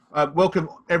Welcome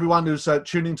everyone who's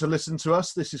tuning to listen to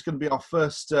us. This is going to be our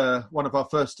first, one of our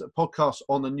first podcasts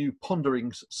on the new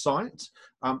Ponderings site.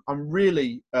 I'm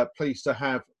really pleased to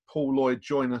have Paul Lloyd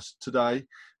join us today.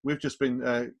 We've just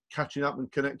been catching up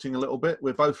and connecting a little bit.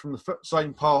 We're both from the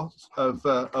same part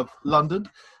of London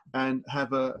and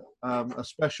have a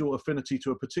special affinity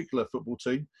to a particular football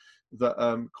team that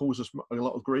causes us a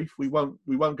lot of grief. We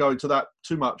won't go into that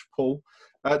too much, Paul.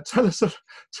 Tell us a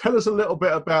little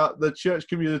bit about the church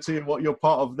community and what you're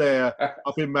part of there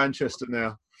up in Manchester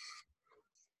now.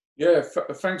 Yeah,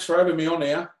 thanks for having me on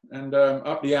here and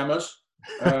up the hammers.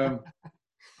 Yeah,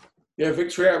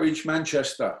 Victory Outreach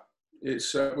Manchester.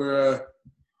 It's we're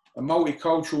a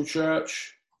multicultural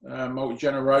church,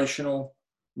 multi-generational,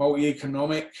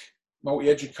 multi-economic,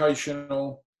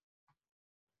 multi-educational,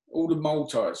 all the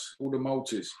multis.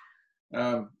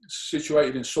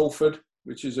 Situated in Salford,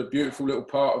 which is a beautiful little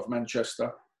part of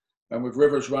Manchester, and with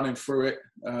rivers running through it,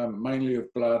 mainly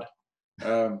of blood.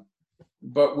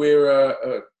 But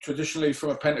we're traditionally from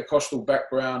a Pentecostal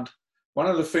background. One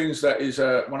of the things that is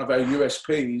one of our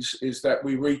USPs is that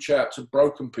we reach out to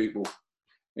broken people,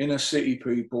 inner city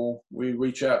people. We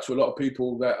reach out to a lot of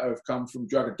people that have come from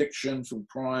drug addiction, from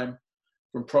crime,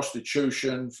 from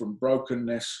prostitution, from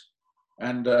brokenness.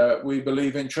 And we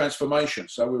believe in transformation.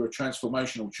 So we're a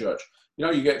transformational church. You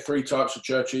know, you get three types of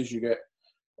churches. You get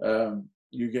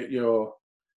your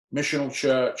missional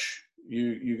church,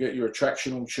 you get your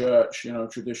attractional church, you know,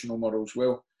 traditional models.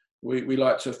 Well, we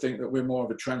like to think that we're more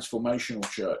of a transformational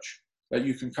church, that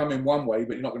you can come in one way,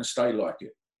 but you're not going to stay like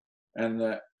it. And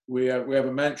that we have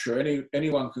a mantra: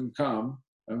 anyone can come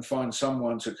and find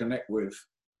someone to connect with,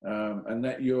 and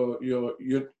that you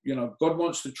know, God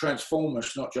wants to transform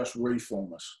us, not just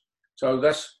reform us. So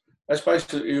that's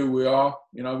basically who we are.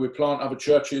 You know, we plant other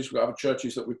churches. We've got other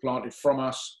churches that we planted from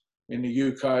us in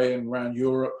the UK and around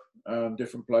Europe,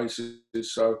 different places.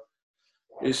 So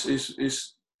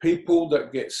it's people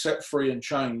that get set free and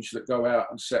change that go out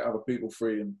and set other people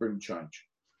free and bring change.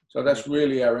 So that's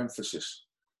really our emphasis.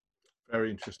 Very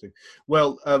interesting.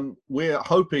 Well, we're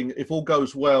hoping, if all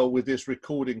goes well with this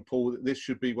recording, Paul, that this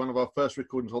should be one of our first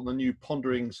recordings on the new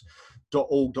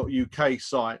ponderings.org.uk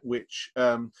site, which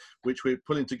we're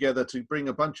pulling together to bring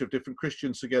a bunch of different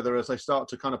Christians together as they start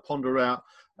to kind of ponder out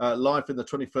life in the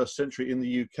 21st century in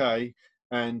the UK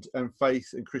and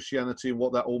faith and Christianity and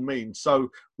what that all means. So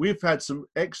we've had some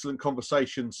excellent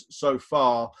conversations so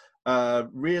far,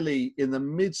 really in the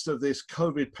midst of this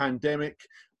COVID pandemic,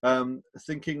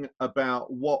 thinking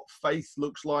about what faith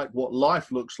looks like, what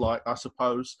life looks like, I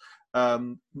suppose,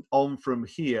 on from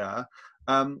here.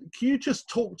 Can you just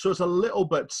talk to us a little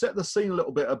bit, set the scene a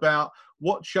little bit about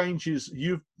what changes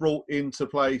you've brought into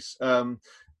place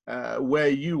where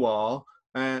you are,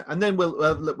 and then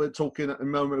we'll talk in a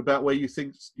moment about where you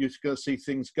think you're going to see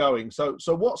things going. So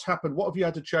what's happened? What have you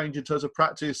had to change in terms of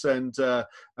practice, and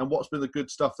what's been the good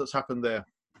stuff that's happened there?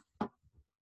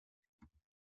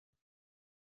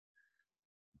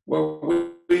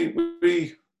 Well,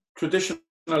 we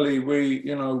traditionally,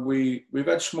 we've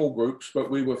had small groups, but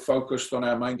we were focused on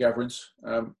our main gatherings,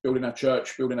 building our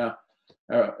church, building our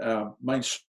main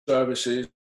services.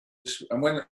 And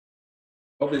when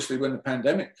the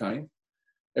pandemic came,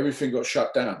 everything got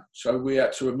shut down. So we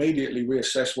had to immediately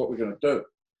reassess what we're going to do.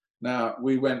 Now,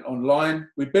 we went online.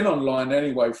 We'd been online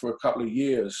anyway for a couple of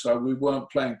years, so we weren't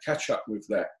playing catch up with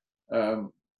that.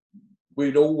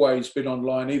 We'd always been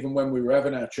online. Even when we were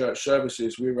having our church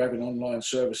services, we were having online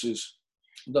services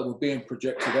that were being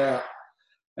projected out.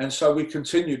 And so we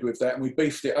continued with that, and we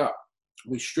beefed it up.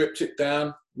 We stripped it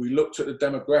down. We looked at the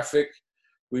demographic.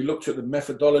 We looked at the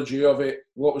methodology of it,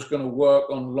 what was going to work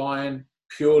online,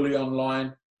 purely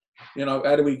online. You know,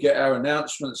 how do we get our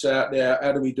announcements out there?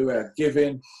 How do we do our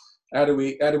giving? How do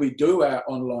we do our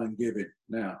online giving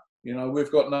now? You know,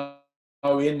 we've got no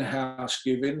in-house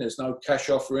giving. There's no cash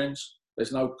offerings.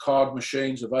 There's no card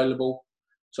machines available.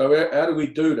 So how do we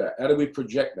do that? How do we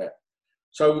project that?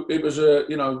 So it was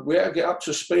we had to get up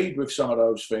to speed with some of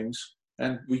those things,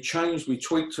 and we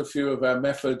tweaked a few of our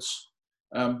methods,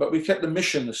 but we kept the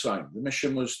mission the same. The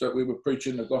mission was that we were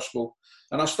preaching the gospel.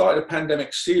 And I started a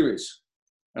pandemic series,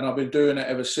 and I've been doing it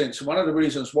ever since. And one of the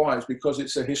reasons why is because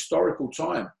it's a historical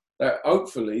time that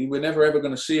hopefully we're never ever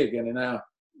going to see again in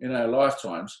our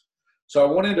lifetimes. So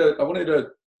I wanted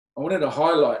to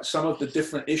highlight some of the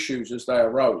different issues as they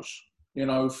arose, you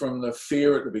know, from the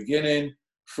fear at the beginning,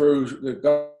 through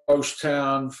the ghost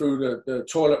town, through the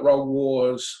toilet roll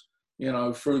wars, you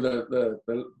know, through the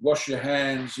wash your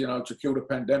hands, you know, to kill the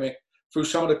pandemic, through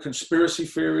some of the conspiracy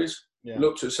theories,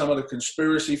 looked at some of the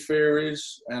conspiracy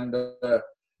theories and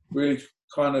really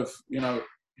kind of, you know,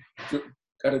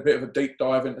 had a bit of a deep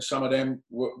dive into some of them,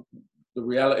 the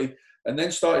reality, and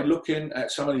then started looking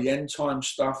at some of the end time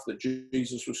stuff that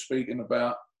Jesus was speaking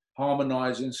about,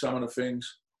 harmonizing some of the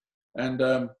things. And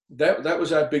that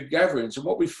was our big gatherings. And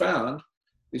what we found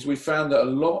is that a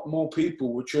lot more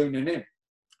people were tuning in,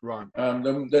 right,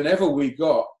 than ever we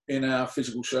got in our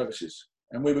physical services.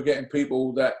 And we were getting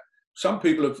people that, some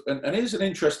people have, and here's an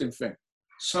interesting thing,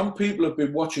 some people have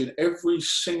been watching every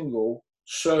single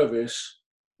service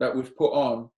that we've put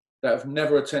on that have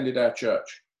never attended our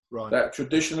church, right, that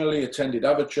traditionally attended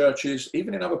other churches,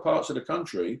 even in other parts of the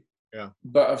country, yeah,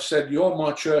 but have said, you're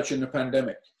my church in the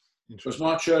pandemic. Because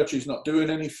my church is not doing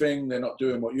anything, they're not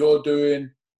doing what you're doing,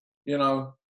 you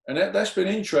know, and that's been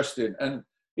interesting. And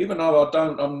even though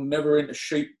I'm never into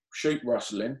sheep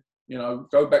rustling, you know,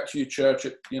 go back to your church,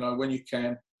 you know, when you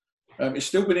can. It's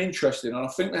still been interesting, and I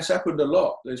think that's happened a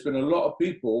lot. There's been a lot of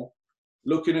people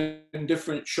looking in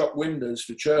different shop windows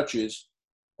for churches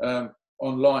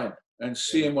online and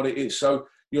seeing what it is. So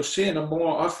you're seeing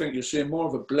I think you're seeing more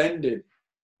of a blending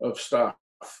of stuff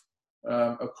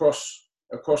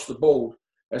across the board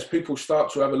as people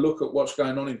start to have a look at what's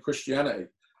going on in Christianity.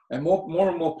 And more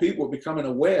and more people are becoming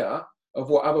aware of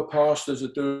what other pastors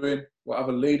are doing, what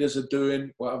other leaders are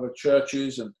doing, what other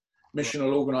churches and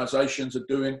missional organizations are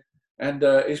doing. And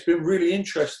it's been really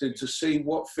interesting to see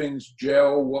what things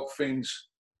gel, what things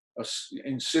are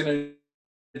in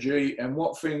synergy, and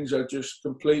what things are just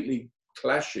completely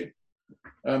clashing.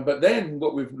 But then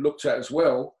what we've looked at as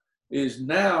well is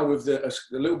now with a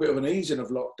little bit of an easing of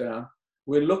lockdown,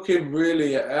 we're looking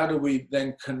really at how do we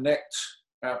then connect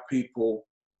our people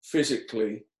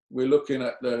physically. We're looking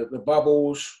at the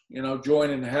bubbles, you know,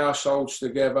 joining households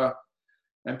together.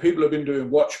 And people have been doing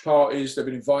watch parties. They've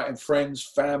been inviting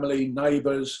friends, family,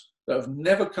 neighbours that have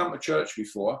never come to church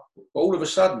before. But all of a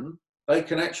sudden, they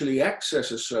can actually access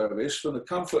a service from the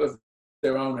comfort of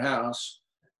their own house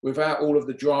without all of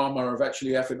the drama of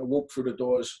actually having to walk through the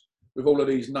doors with all of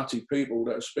these nutty people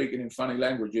that are speaking in funny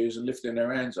languages and lifting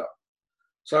their hands up.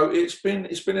 So it's been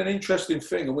an interesting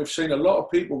thing, and we've seen a lot of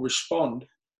people respond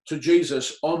to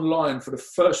Jesus online for the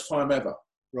first time ever.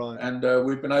 right. And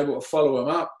we've been able to follow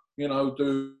them up, you know,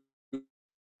 do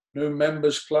new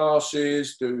members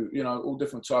classes, do, you know, all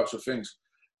different types of things.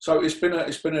 So it's been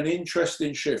an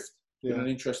interesting shift, Yeah. an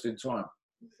interesting time.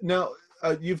 Now,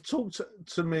 you've talked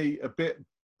to me a bit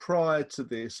prior to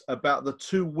this about the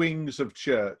two wings of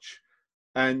church,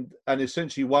 and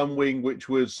essentially one wing which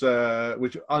was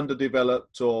which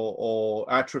underdeveloped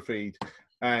or atrophied,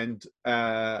 and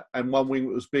one wing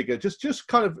that was bigger. Just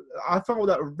kind of, I found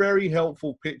that a very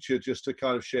helpful picture just to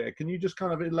kind of share. Can you just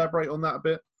kind of elaborate on that a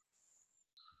bit?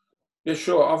 Yeah,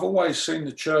 sure. I've always seen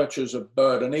the church as a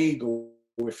bird, an eagle,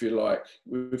 if you like,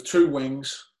 with two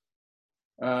wings.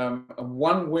 And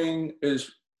one wing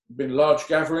has been large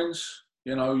gatherings.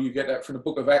 You know, you get that from the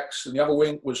book of Acts. And the other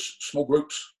wing was small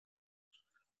groups.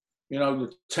 You know,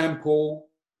 the temple,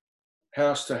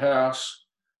 house to house.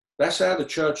 That's how the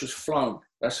church has flown.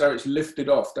 That's how it's lifted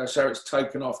off. That's how it's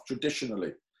taken off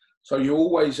traditionally. So you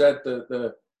always had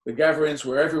the gatherings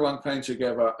where everyone came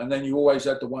together, and then you always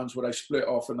had the ones where they split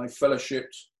off and they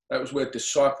fellowshipped. That was where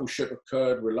discipleship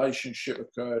occurred, relationship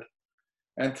occurred.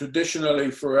 And traditionally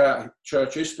throughout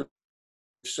church history,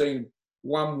 we've seen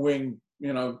one wing,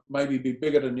 you know, maybe be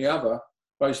bigger than the other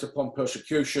based upon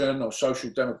persecution or social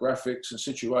demographics and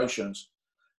situations.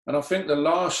 And I think the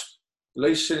last, at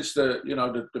least since the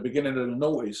beginning of the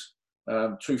noughties,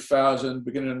 2000,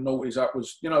 beginning of the noughties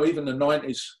upwards, you know, even the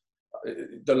 90s,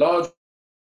 the large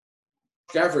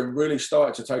gathering really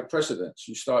started to take precedence.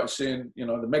 You started seeing, you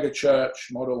know, the mega church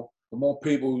model. The more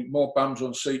people, more bums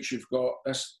on seats you've got,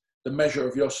 that's the measure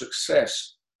of your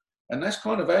success. And that's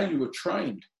kind of how you were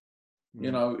trained,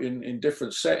 you know, in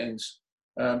different settings,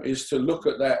 is to look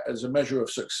at that as a measure of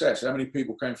success. How many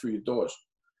people came through your doors?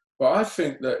 But I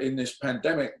think that in this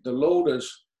pandemic, the Lord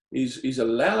he's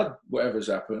allowed whatever's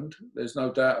happened. There's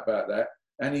no doubt about that.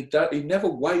 And he never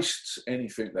wastes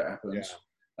anything that happens. Yeah.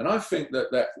 And I think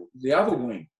that the other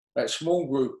wing, that small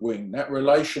group wing, that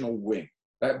relational wing,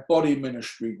 that body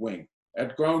ministry wing,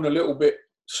 had grown a little bit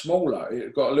smaller.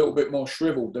 It got a little bit more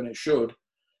shriveled than it should.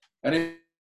 And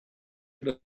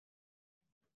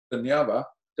than the other,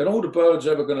 then all the bird's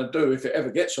ever going to do, if it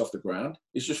ever gets off the ground,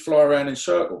 is just fly around in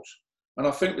circles. And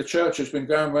I think the church has been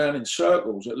going around in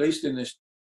circles, at least in this,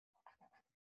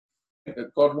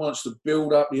 that God wants to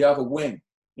build up the other wing.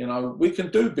 You know, we can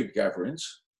do big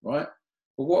gatherings, right?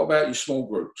 But what about your small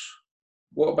groups?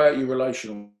 What about your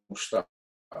relational stuff?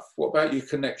 What about your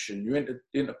connection, your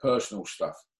interpersonal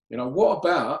stuff? You know, what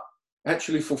about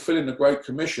actually fulfilling the Great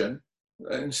Commission?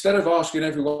 Instead of asking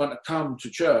everyone to come to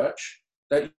church,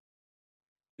 that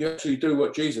you actually do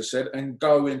what Jesus said and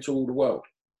go into all the world.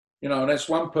 You know, and that's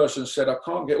one person said, I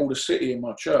can't get all the city in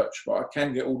my church, but I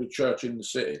can get all the church in the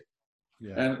city.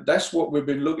 Yeah. And that's what we've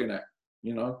been looking at,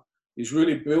 you know, is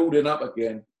really building up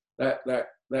again that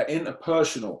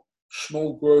interpersonal,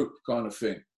 small group kind of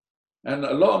thing. And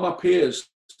a lot of my peers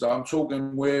that I'm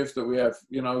talking with, that we have,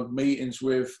 you know, meetings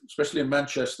with, especially in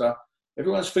Manchester,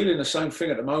 everyone's feeling the same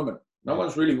thing at the moment. No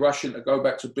one's really rushing to go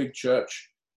back to big church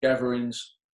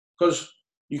gatherings, because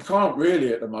you can't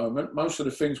really at the moment. Most of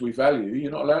the things we value,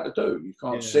 you're not allowed to do. You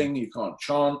can't sing, you can't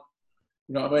chant.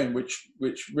 You know what I mean? Which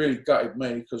really gutted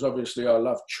me, because obviously I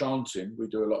love chanting. We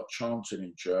do a lot of chanting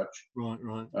in church.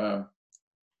 Right.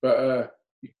 But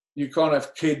you can't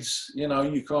have kids. You know,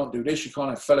 you can't do this. You can't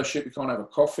have fellowship. You can't have a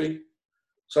coffee.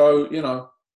 So you know,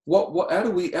 how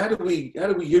do we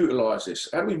utilize this?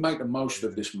 How do we make the most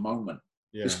of this moment?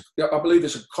 Yeah. I believe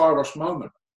it's a Kairos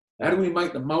moment. How do we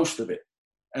make the most of it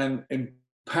and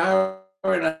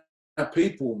empowering our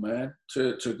people, man,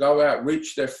 to go out,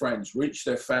 reach their friends, reach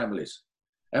their families?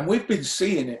 And we've been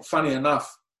seeing it, funny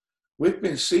enough, we've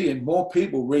been seeing more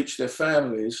people reach their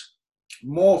families,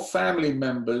 more family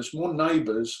members, more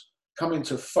neighbours coming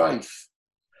to faith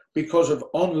because of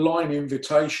online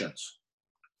invitations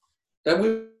than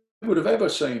we would have ever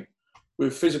seen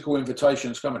with physical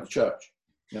invitations coming to church,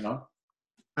 you know.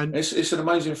 And it's an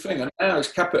amazing thing, and now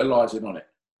it's capitalising on it.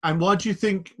 And why do you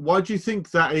think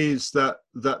that is, that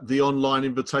the online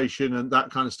invitation and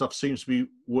that kind of stuff seems to be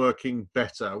working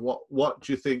better? What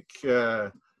do you think?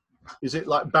 Is it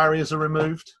like barriers are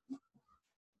removed?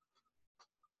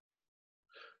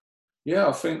 Yeah,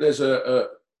 I think there's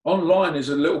online is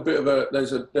a little bit of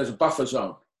there's a buffer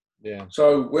zone. Yeah.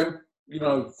 So when, you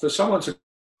know, for someone to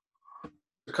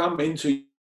come into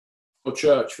your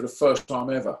church for the first time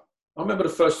ever, I remember the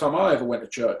first time I ever went to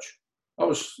church. I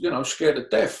was, you know, scared to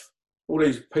death. All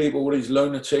these people, all these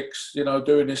lunatics, you know,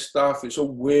 doing this stuff. It's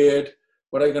all weird.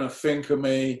 What are they going to think of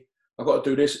me? I've got to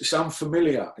do this. It's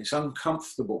unfamiliar. It's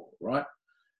uncomfortable, right?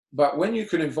 But when you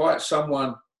can invite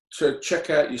someone to check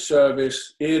out your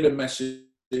service, hear the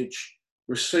message,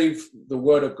 receive the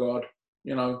word of God,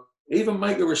 you know, even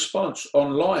make a response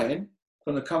online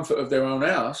from the comfort of their own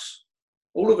house,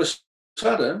 all of a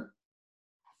sudden,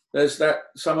 there's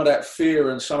some of that fear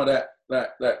and some of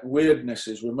that weirdness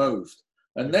is removed.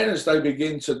 And then as you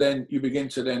begin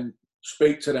to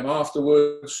speak to them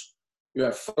afterwards, you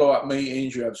have follow-up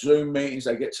meetings, you have Zoom meetings,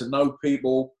 they get to know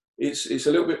people. It's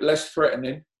a little bit less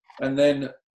threatening. And then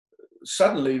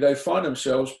suddenly they find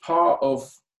themselves part of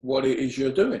what it is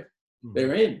you're doing.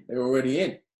 They're already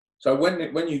in. So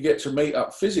when you get to meet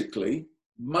up physically,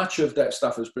 much of that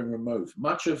stuff has been removed.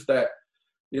 Much of that,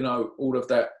 you know, all of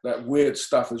that weird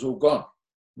stuff is all gone.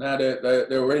 Now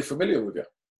they're already familiar with you.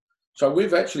 So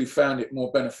we've actually found it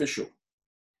more beneficial.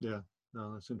 Yeah,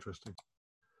 no, that's interesting.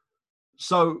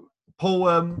 So, Paul,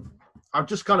 I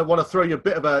just kind of want to throw you a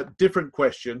bit of a different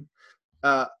question,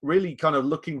 really kind of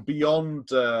looking beyond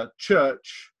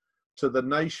church to the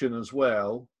nation as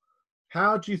well.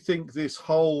 How do you think this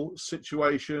whole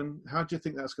situation, how do you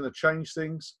think that's going to change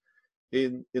things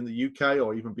in the UK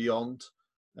or even beyond?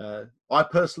 I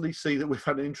personally see that we've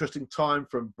had an interesting time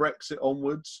from Brexit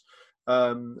onwards,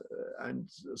 and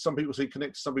some people see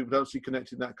connected, some people don't see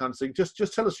connected, that kind of thing.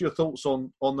 Just tell us your thoughts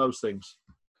on those things.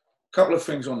 A couple of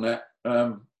things on that.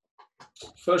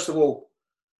 First of all,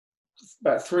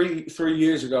 about three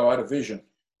years ago, I had a vision,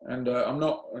 and I'm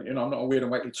not a weird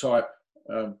and wacky type.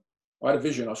 I had a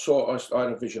vision. I saw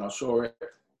it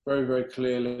very, very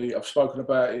clearly. I've spoken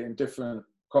about it in different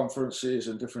conferences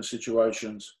and different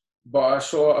situations.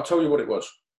 But I'll tell you what it was.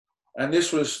 And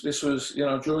this was, you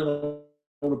know, during all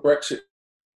the Brexit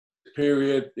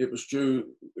period, it was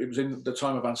in the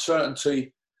time of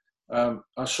uncertainty.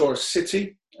 I saw a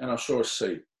city and I saw a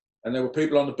sea. And there were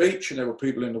people on the beach and there were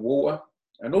people in the water.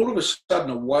 And all of a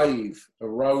sudden a wave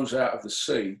arose out of the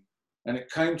sea and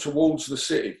it came towards the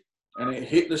city and it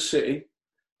hit the city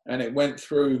and it went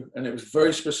through, and it was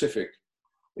very specific.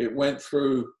 It went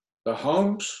through the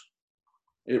homes.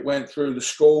 It went through the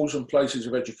schools and places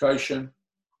of education.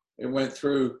 It went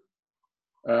through,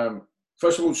 it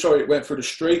went through the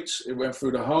streets. It went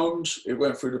through the homes. It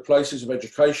went through the places of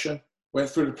education, went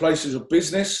through the places of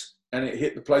business, and it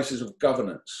hit the places of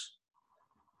governance.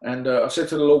 And I said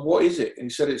to the Lord, what is it? And he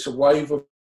said, it's a wave of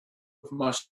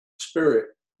my spirit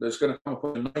that's going to come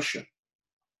upon the nation.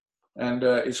 And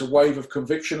it's a wave of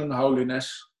conviction and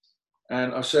holiness.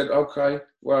 And I said, okay,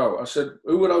 well, I said,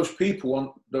 who were those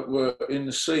people that were in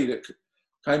the sea that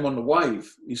came on the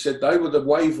wave? He said, they were the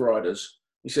wave riders.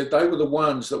 He said, they were the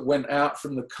ones that went out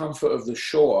from the comfort of the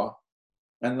shore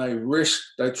and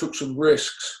they took some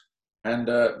risks and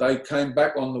they came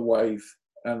back on the wave,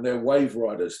 and they're wave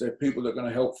riders. They're people that are going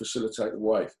to help facilitate the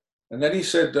wave. And then he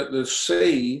said that the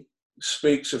sea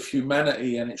speaks of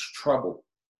humanity and its trouble.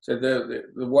 So the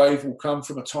wave will come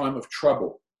from a time of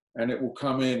trouble, and it will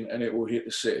come in and it will hit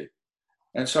the city.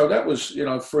 And so that was,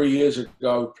 3 years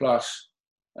ago plus,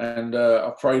 and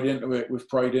I prayed into it. We've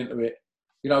prayed into it.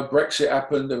 Brexit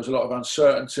happened. There was a lot of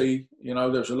uncertainty. There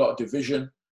was a lot of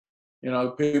division.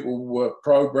 People were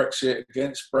pro-Brexit,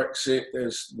 against Brexit.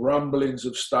 There's rumblings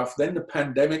of stuff. Then the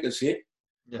pandemic has hit,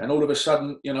 and all of a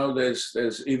sudden,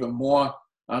 there's even more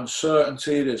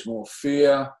uncertainty. There's more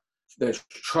fear. There's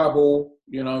trouble.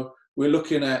 We're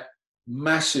looking at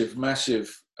massive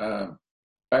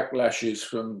backlashes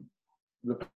from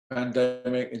the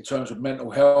pandemic in terms of mental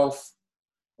health,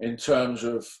 in terms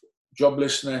of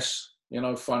joblessness,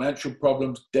 financial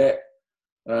problems, debt.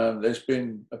 There's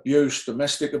been abuse,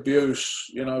 domestic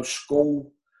abuse,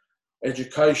 school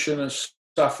education has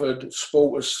suffered,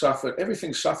 sport has suffered,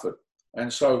 everything suffered.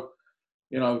 And so,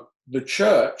 the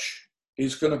church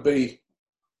is going to be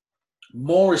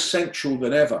more essential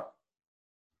than ever.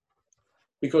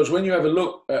 Because when you have a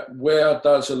look at where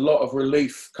does a lot of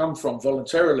relief come from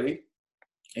voluntarily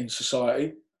in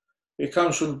society, it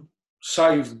comes from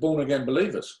saved, born-again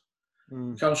believers.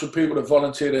 It comes from people that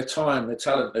volunteer their time, their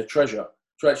talent, their treasure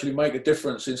to actually make a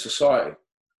difference in society.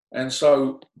 And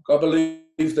so I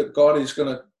believe that God is going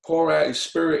to pour out his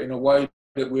spirit in a way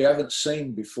that we haven't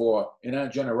seen before in our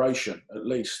generation, at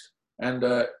least. And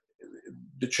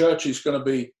the church is going to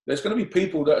be, there's going to be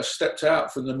people that have stepped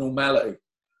out from the normality.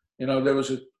 There was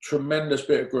a tremendous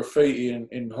bit of graffiti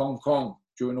in Hong Kong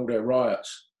during all their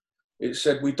riots. It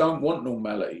said, we don't want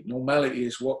normality. Normality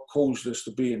is what caused us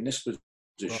to be in this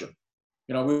position.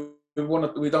 Right. We don't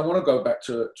want to go back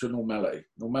to normality.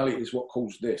 Normality is what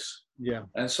caused this. Yeah.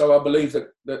 And so I believe that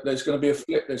there's going to be a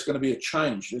flip. There's going to be a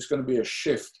change. There's going to be a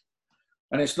shift.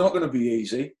 And it's not going to be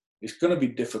easy. It's going to be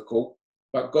difficult.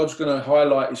 But God's going to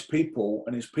highlight his people,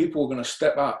 and his people are going to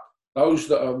step up. Those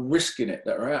that are risking it,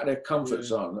 that are out of their comfort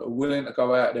zone, that are willing to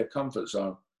go out of their comfort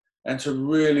zone, and to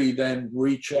really then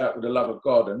reach out with the love of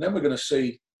God. And then we're going to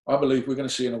see, I believe we're going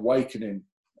to see an awakening.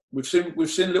 We've seen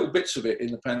little bits of it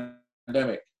in the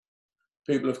pandemic.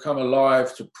 People have come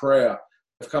alive to prayer.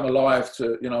 They've come alive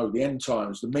to, the end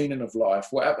times, the meaning of life,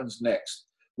 what happens next,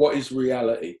 what is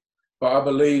reality. But I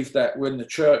believe that when the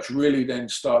church really then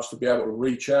starts to be able to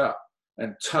reach out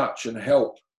and touch and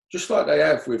help, just like they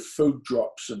have with food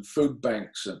drops and food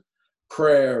banks and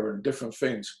prayer and different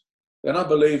things, then I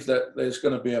believe that there's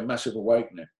going to be a massive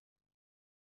awakening.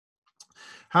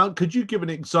 How could you give an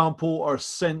example or a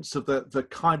sense of the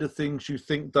kind of things you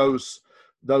think those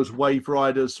wave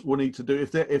riders will need to do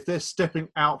if they're stepping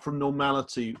out from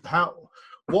normality?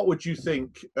 What would you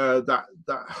think that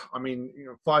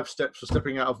 5 steps for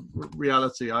stepping out of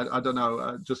reality? I don't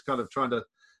know. Just kind of trying to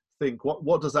think.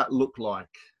 What does that look like?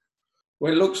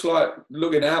 Well, it looks like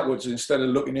looking outwards instead of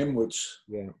looking inwards.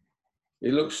 Yeah.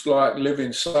 It looks like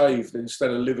living saved instead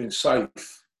of living safe.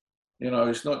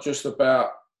 It's not just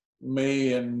about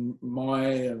me and my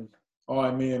and I,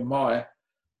 me and my.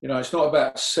 It's not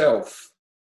about self.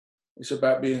 It's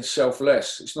about being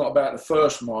selfless. It's not about the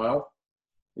first mile.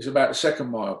 It's about the second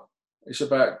mile. It's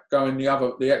about going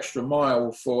the extra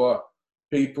mile for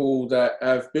people that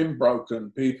have been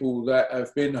broken, people that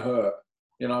have been hurt,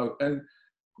 and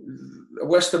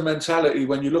Western mentality,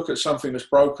 when you look at something that's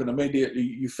broken, immediately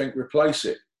you think replace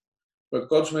it. But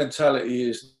God's mentality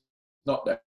is not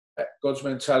that. God's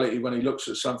mentality, when he looks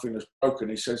at something that's broken,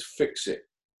 he says fix it.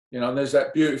 And there's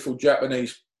that beautiful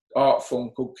Japanese art form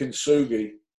called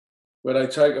kintsugi, where they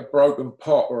take a broken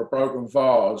pot or a broken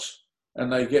vase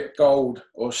and they get gold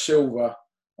or silver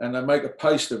and they make a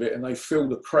paste of it and they fill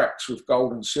the cracks with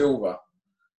gold and silver.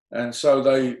 And so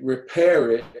they repair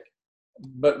it.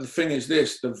 But the thing is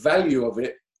this, the value of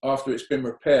it after it's been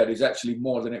repaired is actually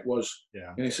more than it was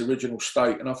in its original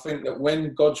state. And I think that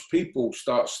when God's people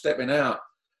start stepping out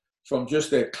from just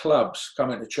their clubs,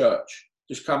 coming to church,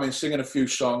 just coming, singing a few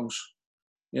songs,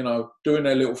 doing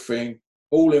their little thing,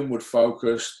 all inward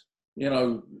focused,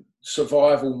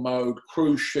 survival mode,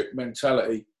 cruise ship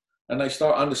mentality, and they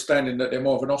start understanding that they're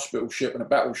more of an hospital ship and a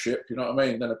battleship, than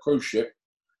a cruise ship,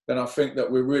 then I think that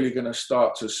we're really going to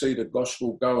start to see the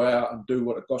gospel go out and do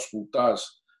what the gospel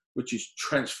does, which is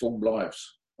transform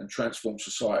lives and transform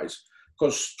societies.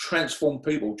 Because transform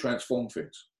people, transform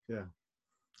things. Yeah.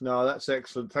 No, that's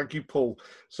excellent. Thank you, Paul.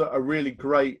 So a really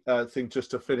great thing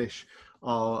just to finish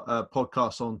our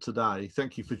podcast on today.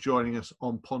 Thank you for joining us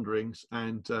on Ponderings.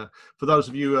 And for those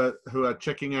of you who are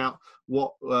checking out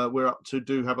what we're up to,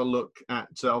 do have a look at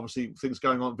obviously things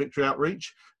going on at Victory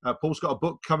Outreach. Paul's got a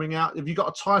book coming out. Have you got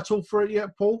a title for it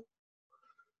yet, Paul?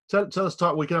 Tell us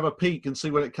title. We can have a peek and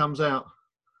see when it comes out.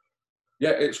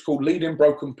 Yeah, it's called Leading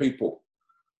Broken People.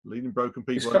 Leading Broken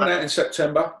People. It's coming out in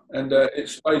September, and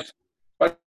it's based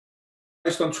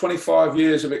on 25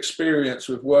 years of experience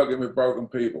with working with broken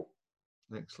people.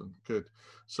 Excellent, good.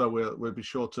 So we'll be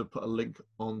sure to put a link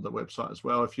on the website as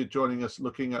well. If you're joining us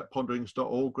looking at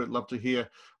ponderings.org, we'd love to hear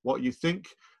what you think.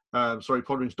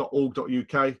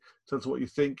 Ponderings.org.uk. Tell us what you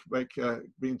think.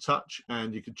 Be in touch,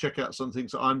 and you can check out some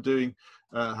things that I'm doing.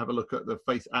 Have a look at the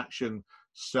Faith Action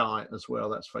site as well.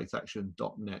 That's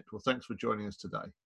faithaction.net. Well, thanks for joining us today.